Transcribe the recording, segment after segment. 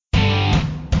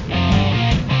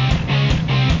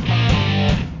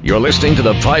You're listening to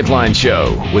The Pipeline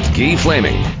Show with Guy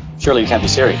Flaming. Surely you can't be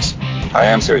serious. I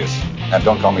am serious. And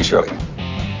don't call me Shirley.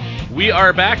 We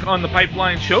are back on The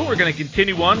Pipeline Show. We're going to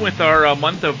continue on with our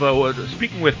month of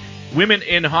speaking with women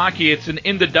in hockey. It's an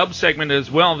In the Dub segment as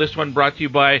well. This one brought to you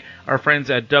by our friends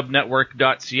at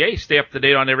dubnetwork.ca. Stay up to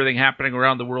date on everything happening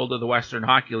around the world of the Western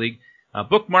Hockey League.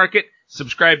 Bookmark it.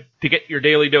 Subscribe to get your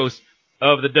daily dose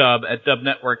of the Dub at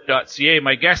dubnetwork.ca.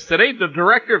 My guest today, the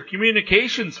Director of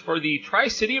Communications for the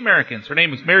Tri-City Americans. Her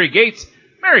name is Mary Gates.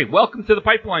 Mary, welcome to The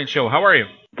Pipeline Show. How are you?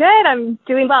 Good. I'm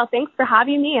doing well. Thanks for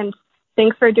having me, and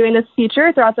thanks for doing this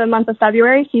feature throughout the month of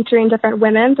February, featuring different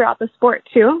women throughout the sport,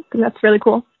 too. And that's really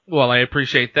cool. Well, I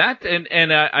appreciate that,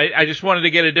 and I just wanted to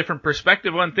get a different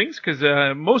perspective on things, because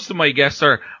most of my guests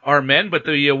are men, but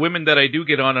the women that I do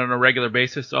get on a regular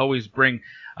basis always bring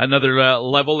another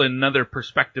level and another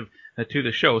perspective to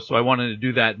the show, so I wanted to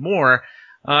do that more,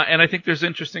 and I think there's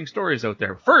interesting stories out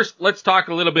there. First, let's talk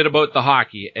a little bit about the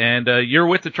hockey, and you're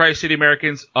with the Tri-City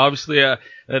Americans. Obviously,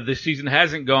 the season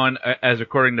hasn't gone as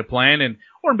according to plan,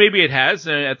 or maybe it has.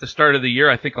 At the start of the year,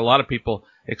 I think a lot of people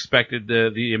expected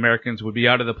the Americans would be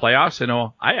out of the playoffs.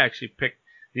 I actually picked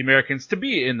the Americans to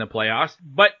be in the playoffs.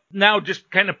 But now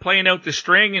just kind of playing out the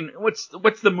string, and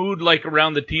what's the mood like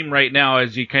around the team right now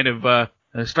as you kind of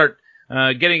start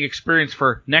getting experience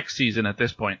for next season at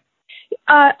this point?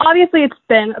 Obviously, it's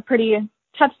been a pretty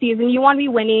tough season. You want to be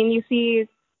winning. You see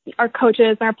our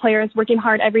coaches and our players working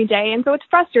hard every day, and so it's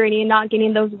frustrating not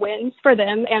getting those wins for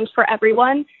them and for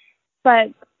everyone.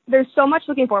 But there's so much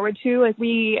looking forward to as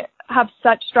we have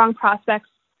such strong prospects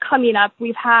coming up.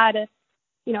 We've had,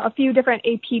 a few different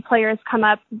AP players come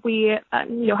up. We,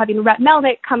 having Rhett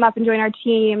Melnick come up and join our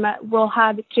team. We'll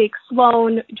have Jake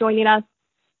Sloan joining us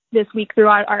this week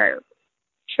throughout our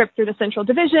trip through the Central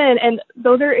Division. And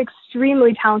those are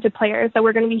extremely talented players that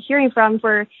we're going to be hearing from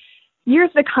for years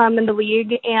to come in the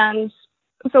league. And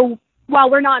so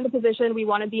while we're not in the position we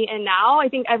want to be in now, I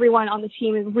think everyone on the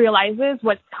team realizes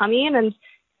what's coming, and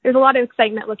there's a lot of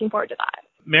excitement looking forward to that.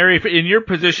 Mary, in your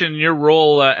position, your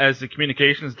role as the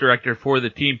communications director for the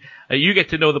team, you get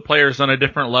to know the players on a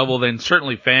different level than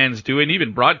certainly fans do, and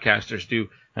even broadcasters do.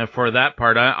 For that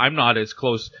part, I'm not as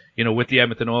close, with the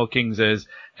Edmonton Oil Kings as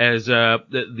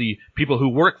the people who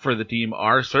work for the team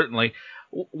are, certainly.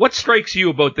 What strikes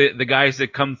you about the guys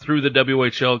that come through the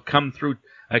WHL, come through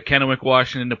Kennewick,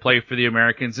 Washington to play for the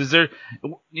Americans? Did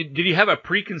you have a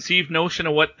preconceived notion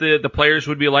of what the players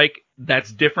would be like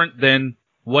that's different than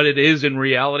what it is in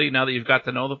reality now that you've got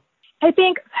to know them? I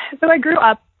think, so I grew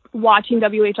up watching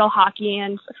WHL hockey,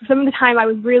 and some of the time I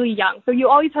was really young. So you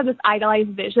always have this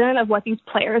idealized vision of what these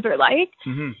players are like.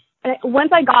 Mm-hmm. And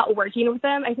once I got working with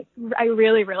them, I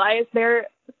really realized they're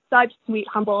such sweet,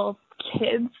 humble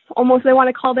kids, almost I want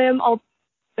to call them. So,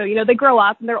 they grow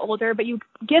up and they're older, but you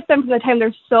get them from the time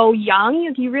they're so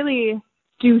young, you really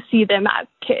do see them as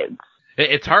kids.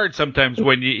 It's hard sometimes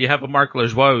when you have a Marc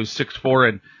Lajoie who's 6'4"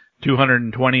 and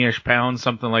 220-ish pounds,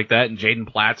 something like that, and Jaden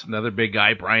Platt's another big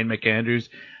guy, Brian McAndrews.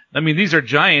 I mean, these are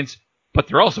giants, but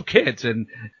they're also kids, and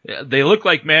they look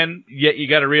like men, yet you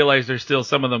got to realize there's still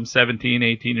some of them 17,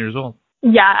 18 years old.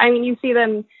 Yeah, you see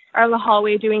them out in the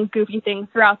hallway doing goofy things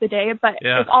throughout the day, but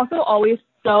It's also always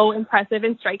so impressive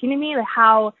and striking to me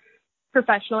how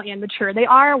professional and mature they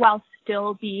are while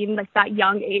still being like that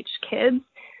young age kids.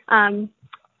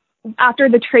 After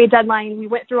the trade deadline, we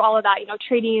went through all of that,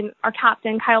 trading our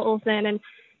captain, Kyle Olsen, and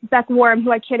Beck Warm,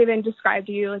 who I can't even describe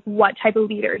to you what type of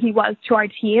leader he was to our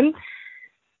team.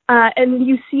 And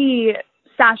you see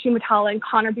Sashi Matala and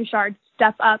Connor Bouchard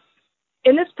step up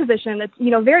in this position that's,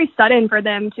 very sudden for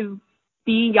them to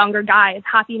be younger guys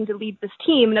having to lead this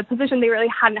team in a position they really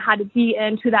hadn't had to be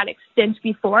in to that extent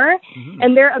before. Mm-hmm.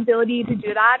 And their ability to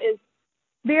do that is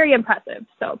very impressive.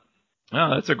 So.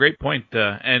 Oh, that's a great point.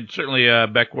 And certainly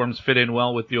Beck Worms fit in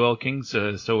well with the Oil Kings,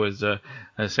 so is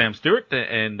Sam Stewart.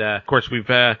 And, of course, we've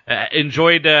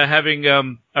enjoyed having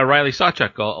Riley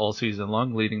Sawchuk all season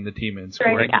long, leading the team in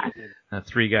scoring. Right, yeah.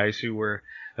 Three guys who were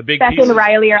a big Beck piece. and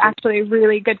Riley are actually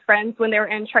really good friends. When they were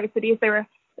in Tri-Cities, they were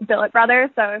billet brothers,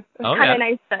 so it was kind of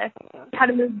nice to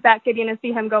kind of move Beck, getting to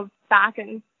see him go back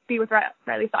and be with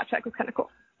Riley Sawchuk was kind of cool.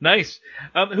 Nice.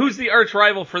 Who's the arch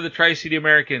rival for the Tri-City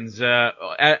Americans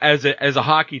as a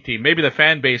hockey team? Maybe the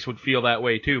fan base would feel that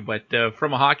way too, but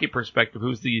from a hockey perspective,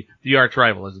 who's the arch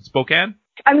rival? Is it Spokane?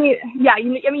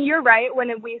 You're right.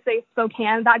 When we say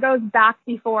Spokane, that goes back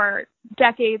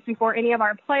decades before any of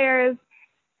our players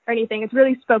or anything. It's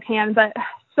really Spokane, but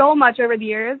so much over the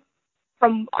years,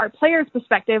 from our players'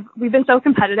 perspective, we've been so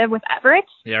competitive with Everett.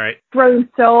 Yeah, right.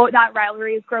 That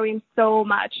rivalry is growing so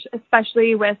much,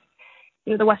 especially with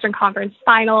the Western Conference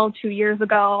final 2 years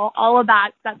ago, all of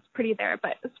that's pretty there.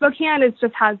 But Spokane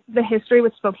just has the history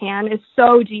with Spokane is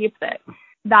so deep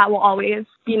that will always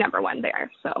be number one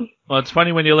there. So, well, it's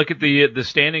funny when you look at the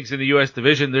standings in the U.S.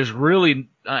 division. There's really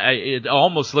it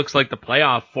almost looks like the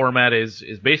playoff format is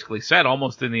basically set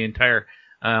almost in the entire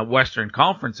Western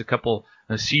Conference. A couple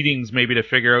seedings maybe to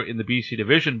figure out in the BC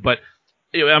division, but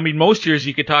I mean most years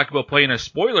you could talk about playing a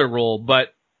spoiler role,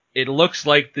 but it looks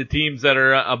like the teams that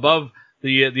are above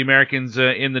the Americans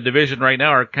in the division right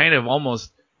now are kind of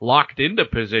almost locked into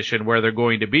position where they're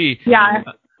going to be. Yeah.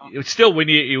 Still, when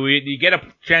you get a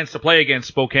chance to play against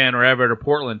Spokane or Everett or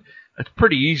Portland, it's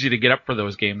pretty easy to get up for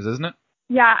those games, isn't it?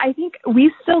 Yeah, I think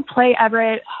we still play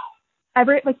Everett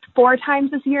like 4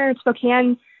 times this year,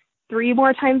 Spokane 3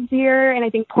 more times this year, and I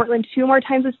think Portland 2 more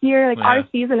times this year. Like Our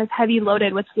season is heavy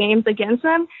loaded with games against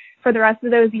them for the rest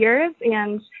of those years,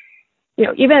 and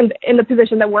even in the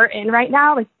position that we're in right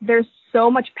now, like there's so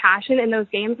much passion in those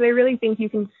games. I really think you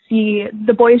can see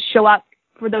the boys show up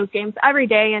for those games every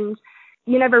day, and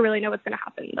you never really know what's going to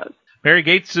happen in those. Mary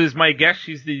Gates is my guest.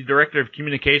 She's the Director of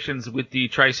Communications with the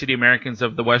Tri-City Americans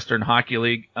of the Western Hockey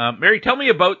League. Mary, tell me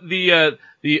about the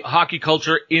hockey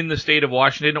culture in the state of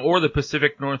Washington or the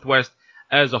Pacific Northwest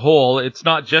as a whole. It's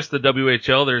not just the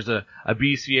WHL. There's a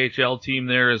BCHL team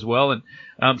there as well.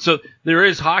 And so there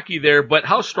is hockey there, but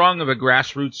how strong of a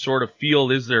grassroots sort of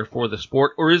field is there for the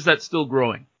sport, or is that still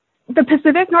growing? The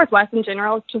Pacific Northwest in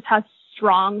general just has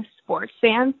strong sports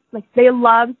fans. Like they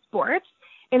love sports,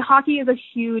 and hockey is a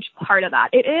huge part of that.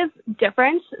 It is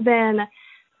different than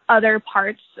other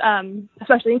parts,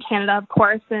 especially in Canada, of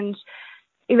course, and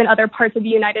even other parts of the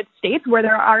United States where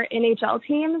there are NHL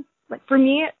teams. Like for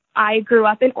me, I grew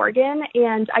up in Oregon,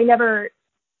 and I never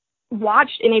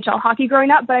watched NHL hockey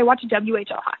growing up, but I watched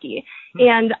WHL hockey,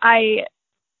 and I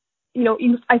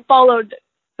followed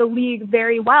the league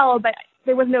very well, but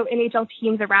there was no NHL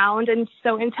teams around, and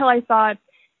so until I saw,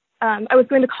 I was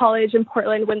going to college in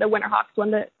Portland when the Winterhawks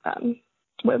won the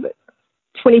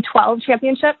 2012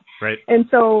 championship, right? And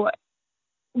so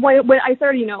when I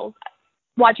started,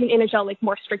 watching NHL like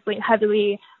more strictly and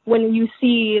heavily, when you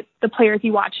see the players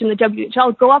you watch in the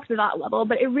WHL go up to that level,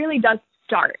 but it really does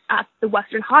start at the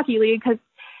Western Hockey League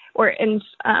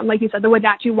like you said, the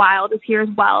Wenatchee Wild is here as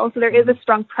well. So there is a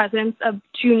strong presence of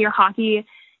junior hockey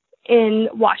in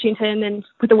Washington and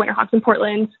with the Winterhawks in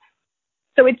Portland.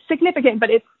 So it's significant, but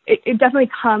it definitely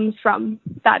comes from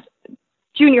that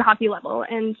junior hockey level.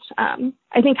 And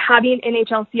I think having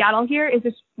NHL Seattle here is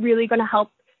just really going to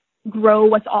help grow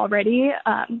what's already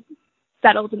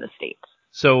settled in the States.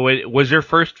 So was your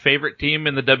first favorite team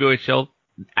in the WHL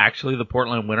actually the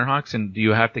Portland Winterhawks, and do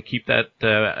you have to keep that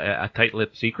a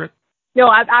tight-lipped secret? No,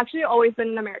 I've actually always been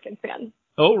an American fan.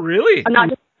 Oh, really? I'm not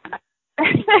just...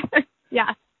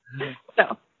 Yeah.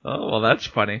 So. Oh, well, that's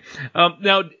funny.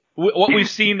 Now, what we've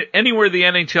seen anywhere the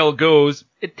NHL goes,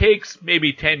 it takes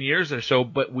maybe 10 years or so,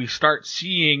 but we start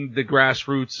seeing the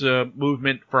grassroots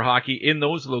movement for hockey in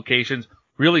those locations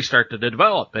really start to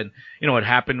develop. And, it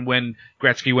happened when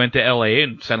Gretzky went to LA,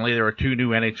 and suddenly there were 2 new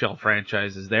NHL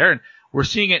franchises there. And we're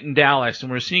seeing it in Dallas,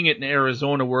 and we're seeing it in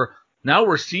Arizona, where now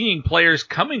we're seeing players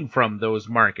coming from those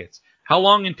markets. How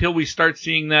long until we start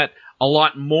seeing that a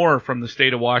lot more from the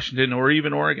state of Washington or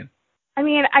even Oregon? I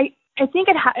mean, I think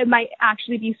it might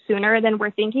actually be sooner than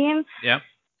we're thinking. Yeah.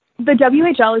 The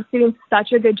WHL is doing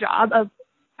such a good job of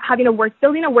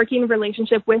building a working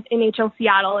relationship with NHL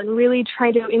Seattle and really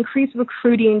trying to increase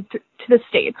recruiting to the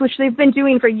States, which they've been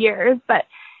doing for years. But,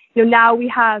 now we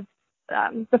have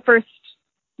the first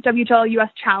WHL US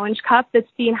Challenge Cup that's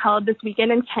being held this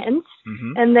weekend in Kent.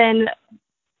 Mm-hmm. And then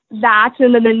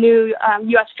the new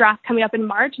US draft coming up in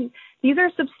March. And these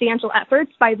are substantial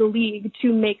efforts by the league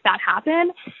to make that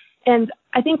happen. And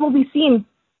I think we'll be seeing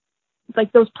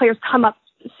like those players come up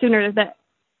sooner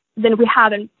than we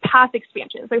have in past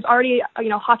expansions. There's already,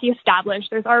 hockey established.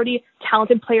 There's already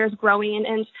talented players growing.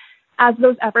 And as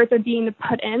those efforts are being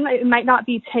put in, it might not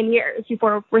be 10 years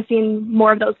before we're seeing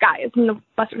more of those guys in the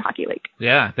Western Hockey League.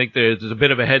 Yeah, I think there's a bit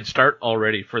of a head start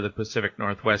already for the Pacific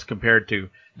Northwest compared to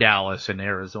Dallas and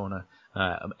Arizona.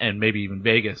 And maybe even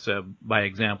Vegas, by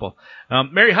example.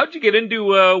 Mary, how'd you get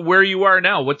into where you are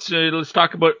now? Let's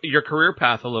talk about your career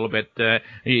path a little bit.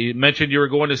 You mentioned you were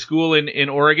going to school in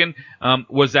Oregon.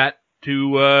 Was that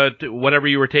to whatever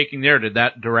you were taking there? Did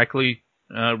that directly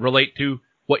relate to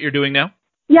what you're doing now?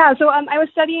 Yeah, so I was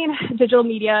studying digital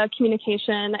media,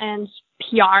 communication, and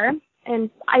PR, and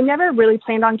I never really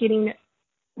planned on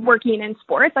working in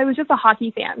sports. I was just a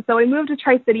hockey fan. So I moved to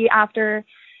Tri-City after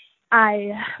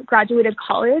I graduated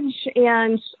college,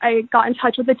 and I got in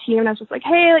touch with the team, and I was just like,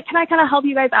 hey, like, can I kind of help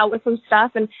you guys out with some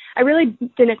stuff? And I really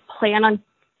didn't plan on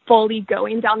fully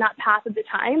going down that path at the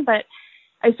time, but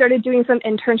I started doing some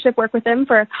internship work with them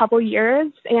for a couple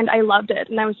years, and I loved it.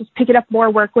 And I was just picking up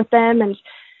more work with them and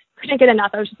couldn't get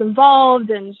enough. I was just involved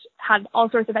and had all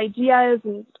sorts of ideas,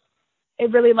 and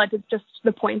it really led to just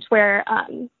the point where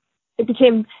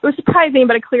it was surprising,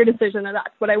 but a clear decision that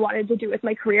that's what I wanted to do with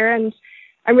my career, and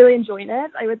I'm really enjoying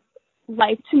it. I would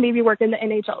like to maybe work in the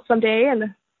NHL someday,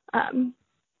 and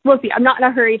we'll see. I'm not in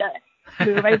a hurry to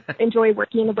move. I enjoy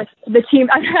working with the team.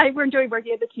 I enjoy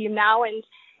working with the team now, and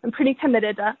I'm pretty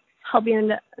committed to helping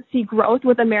see growth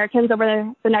with Americans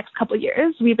over the next couple of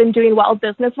years. We've been doing well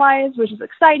business-wise, which is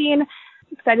exciting.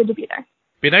 Excited to be there.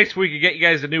 Be nice if we could get you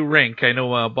guys a new rink. I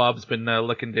know Bob's been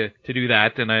looking to do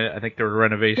that, and I think there were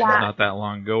renovations not that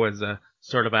long ago as a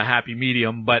sort of a happy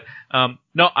medium. But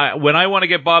when I want to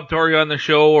get Bob Torrey on the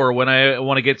show, or when I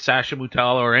want to get Sasha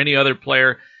Mutala or any other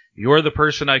player, you're the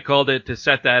person I called to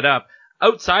set that up.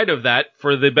 Outside of that,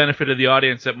 for the benefit of the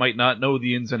audience that might not know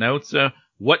the ins and outs,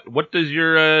 what does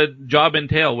your job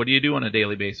entail? What do you do on a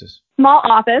daily basis? Small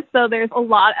office, so there's a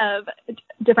lot of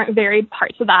different varied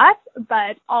parts of that,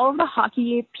 but all of the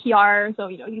hockey PR, so,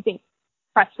 you think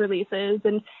press releases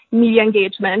and media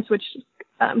engagements, which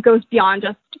goes beyond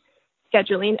just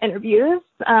scheduling interviews.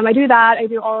 I do that. I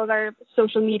do all of our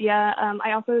social media.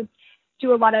 I also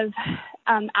do a lot of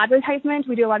advertisement.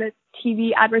 We do a lot of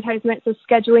TV advertisement, so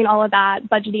scheduling all of that,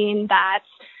 budgeting that.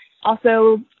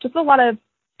 Also, just a lot of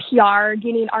PR,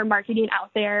 getting our marketing out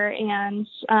there, and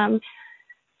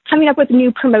coming up with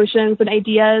new promotions and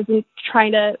ideas, and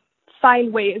trying to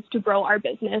find ways to grow our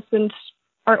business and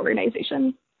our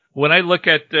organization. When I look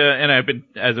at, and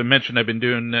as I mentioned, I've been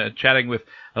doing chatting with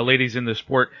ladies in the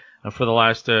sport for the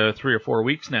last 3 or 4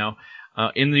 weeks now.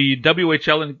 In the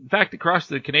WHL, in fact, across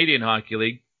the Canadian Hockey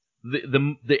League,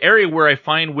 the area where I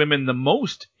find women the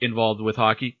most involved with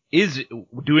hockey is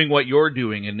doing what you're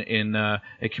doing in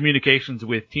communications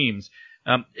with teams.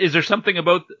 Is there something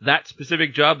about that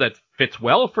specific job that fits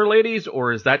well for ladies,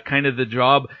 or is that kind of the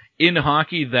job in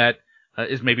hockey that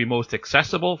is maybe most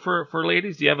accessible for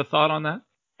ladies? Do you have a thought on that?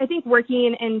 I think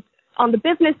working on the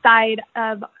business side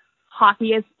of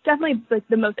hockey is definitely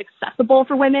the most accessible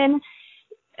for women.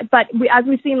 But as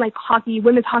we've seen, like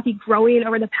women's hockey growing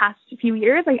over the past few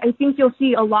years, I think you'll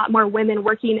see a lot more women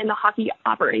working in the hockey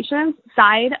operations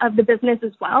side of the business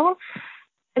as well.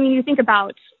 I mean, you think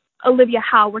about Olivia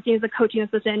Howe working as a coaching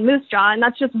assistant in Moose Jaw, and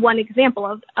that's just one example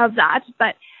of that.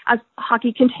 But as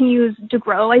hockey continues to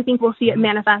grow, I think we'll see it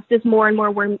manifest as more and more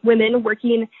women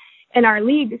working in our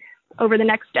league over the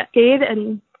next decade,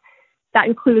 and that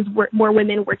includes more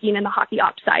women working in the hockey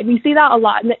ops side. We see that a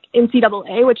lot in the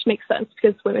NCAA, which makes sense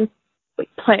because women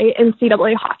play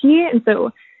NCAA hockey, and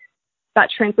so that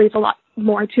translates a lot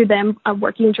more to them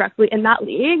working directly in that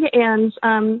league. And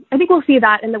I think we'll see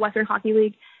that in the Western Hockey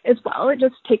League as well. It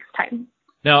just takes time.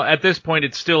 Now, at this point,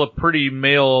 it's still a pretty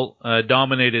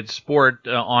male-dominated sport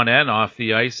on and off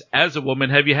the ice. As a woman,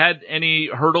 have you had any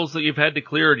hurdles that you've had to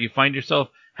clear, or do you find yourself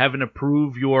having to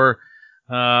prove your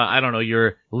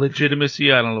your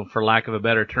legitimacy, I don't know, for lack of a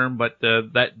better term, but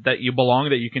that you belong,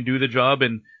 that you can do the job,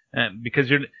 and because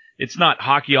it's not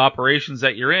hockey operations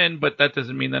that you're in, but that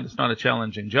doesn't mean that it's not a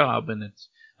challenging job, and it's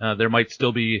there might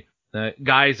still be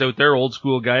guys out there, old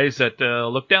school guys, that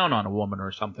look down on a woman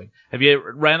or something. Have you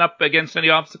ran up against any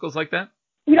obstacles like that?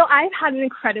 I've had an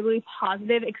incredibly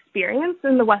positive experience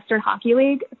in the Western Hockey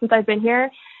League since I've been here.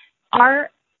 Our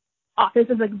office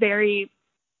is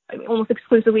almost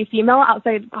exclusively female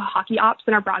outside hockey ops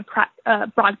and our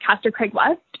broadcaster, Craig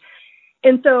West.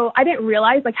 And so I didn't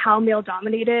realize how male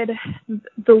dominated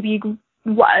the league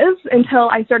was until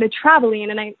I started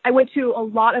traveling. And I went to a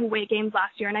lot of away games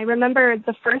last year. And I remember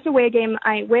the first away game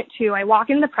I went to, I walk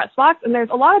in the press box and there's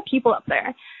a lot of people up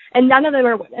there and none of them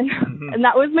are women. Mm-hmm. And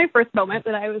that was my first moment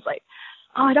that I was like,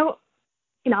 do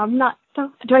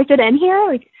I fit in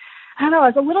here? I don't know. I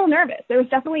was a little nervous. There was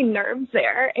definitely nerves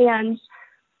there. And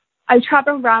I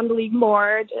traveled around the league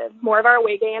more, did more of our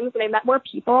away games, and I met more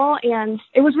people, and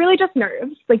it was really just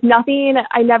nerves. Nothing,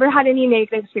 I never had any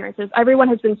negative experiences. Everyone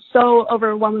has been so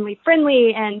overwhelmingly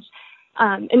friendly and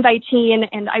inviting,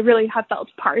 and I really have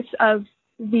felt part of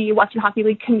the Western Hockey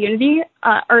League community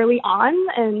early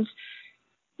on.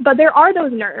 But there are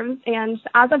those nerves, and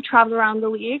as I've traveled around the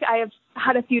league, I have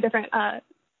had a few different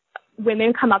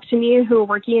women come up to me who are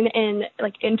working in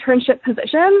internship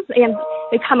positions, and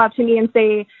they come up to me and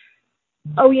say,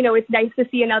 it's nice to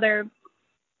see another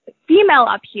female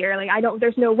up here. Like,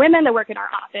 there's no women that work in our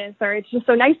office, or it's just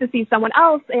so nice to see someone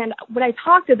else. And when I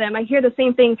talk to them, I hear the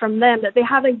same thing from them, that they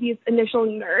have like these initial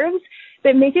nerves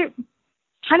that make it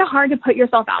kind of hard to put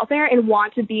yourself out there and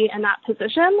want to be in that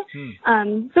position.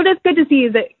 So it's good to see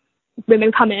that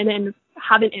women come in and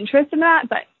have an interest in that,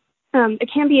 but it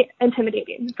can be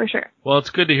intimidating for sure. Well, it's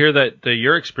good to hear that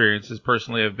your experiences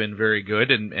personally have been very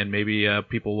good, and maybe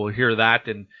people will hear that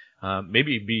and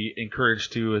maybe be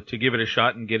encouraged to give it a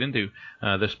shot and get into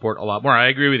the sport a lot more. I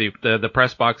agree with you. The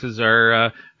press boxes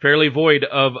are fairly void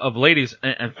of ladies.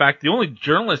 In fact, the only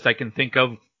journalist I can think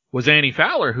of was Annie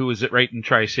Fowler, who was right in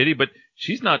Tri-City, but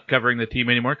she's not covering the team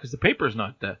anymore because the paper's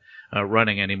not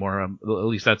running anymore. At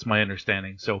least that's my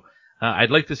understanding. So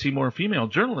I'd like to see more female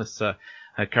journalists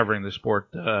covering the sport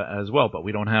as well, but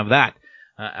we don't have that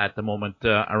at the moment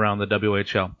around the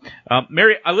WHL.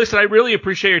 Mary, listen, I really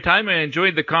appreciate your time. I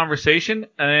enjoyed the conversation,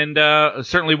 and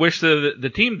certainly wish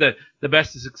the team the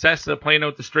best of success playing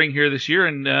out the string here this year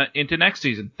and into next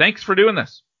season. Thanks for doing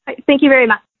this. Thank you very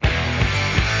much.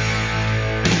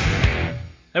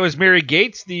 That was Mary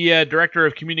Gates, the Director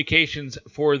of Communications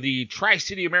for the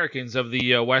Tri-City Americans of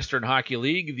the Western Hockey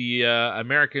League. The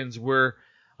Americans were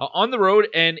on the road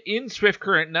and in Swift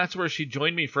Current, and that's where she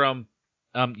joined me from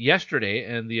yesterday,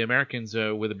 and the Americans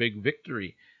with a big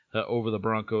victory over the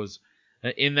Broncos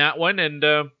in that one. And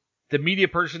the media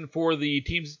person for the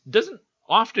teams doesn't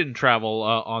often travel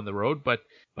on the road, but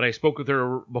I spoke with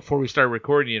her before we started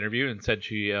recording the interview and said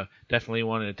she definitely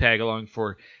wanted to tag along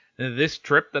for this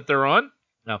trip that they're on.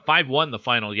 5-1 the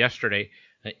final yesterday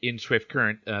in Swift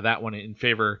Current, that one in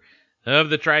favor of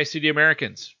the Tri-City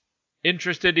Americans.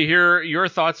 Interested to hear your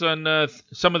thoughts on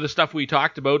some of the stuff we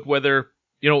talked about, whether,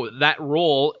 that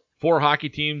role for hockey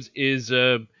teams is,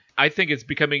 I think it's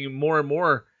becoming more and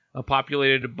more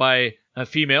populated by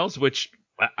females, which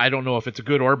I don't know if it's a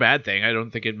good or bad thing. I don't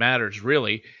think it matters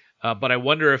really, but I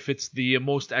wonder if it's the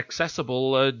most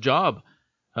accessible job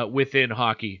within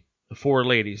hockey for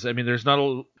ladies. I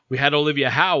mean, we had Olivia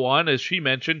Howe on, as she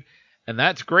mentioned, and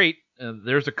that's great.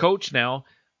 There's a coach now,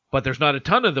 but there's not a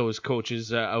ton of those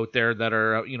coaches out there that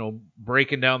are,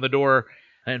 breaking down the door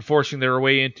and forcing their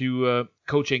way into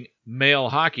coaching male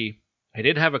hockey. I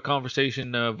did have a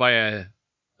conversation via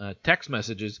text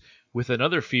messages with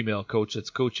another female coach that's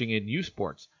coaching in U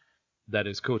Sports, that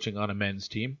is coaching on a men's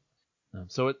team.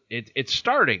 So it's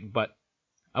starting, but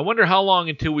I wonder how long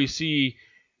until we see,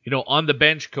 on the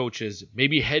bench coaches,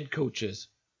 maybe head coaches.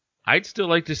 I'd still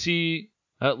like to see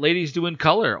ladies doing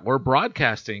color or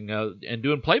broadcasting and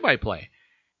doing play-by-play.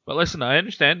 But listen, I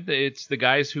understand it's the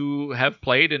guys who have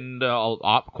played, and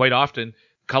quite often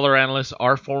color analysts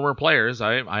are former players.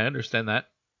 I understand that.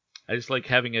 I just like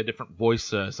having a different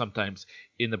voice sometimes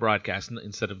in the broadcast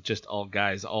instead of just all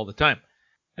guys all the time.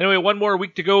 Anyway, one more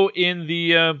week to go in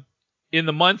the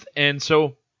month, and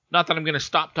so not that I'm going to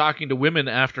stop talking to women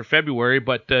after February,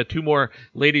 but two more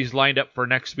ladies lined up for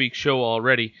next week's show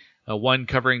already. One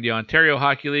covering the Ontario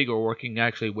Hockey League, or working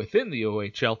actually within the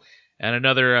OHL, and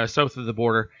another south of the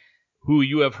border, who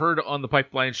you have heard on the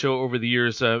Pipeline Show over the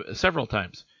years several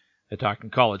times, talking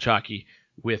college hockey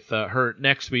with her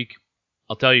next week.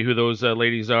 I'll tell you who those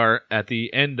ladies are at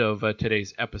the end of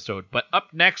today's episode. But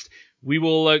up next, we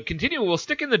will continue. We'll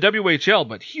stick in the WHL,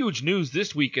 but huge news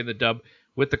this week in the Dub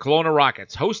with the Kelowna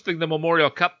Rockets hosting the Memorial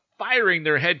Cup, firing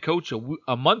their head coach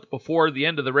a month before the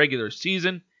end of the regular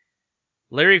season.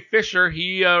 Larry Fisher,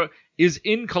 he is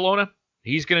in Kelowna.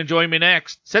 He's going to join me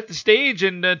next. Set the stage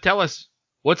and tell us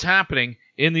what's happening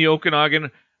in the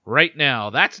Okanagan right now.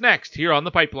 That's next here on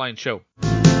The Pipeline Show.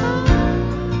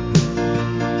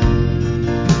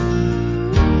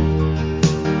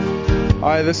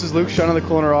 Hi, this is Luke Shun of the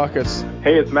Kelowna Rockets.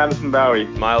 Hey, it's Madison Bowie.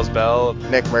 Miles Bell.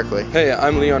 Nick Merkley. Hey,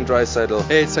 I'm Leon Draisaitl.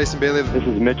 Hey, it's Tyson Bailey. This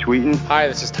is Mitch Wheaton. Hi,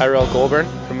 this is Tyrell Goulburn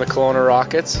from the Kelowna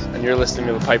Rockets, and you're listening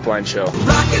to The Pipeline Show.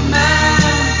 Rocket Man,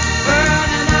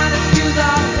 burning out his fuse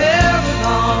out every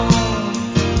home.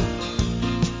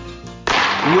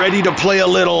 Ready to play a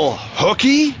little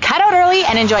hooky? Cut out early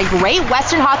and enjoy great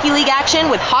Western Hockey League action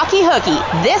with Hockey Hooky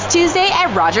this Tuesday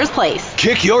at Rogers Place.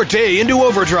 Kick your day into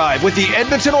overdrive with the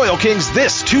Edmonton Oil Kings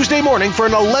this Tuesday morning for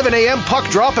an 11 a.m. puck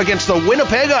drop against the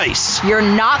Winnipeg Ice. You're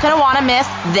not going to want to miss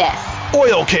this.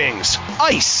 Oil Kings,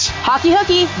 Ice. Hockey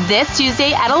Hooky this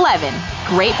Tuesday at 11.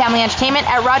 Great family entertainment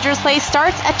at Rogers Place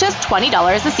starts at just $20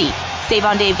 a seat. Save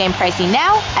on Dave game pricing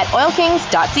now at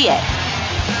oilkings.ca.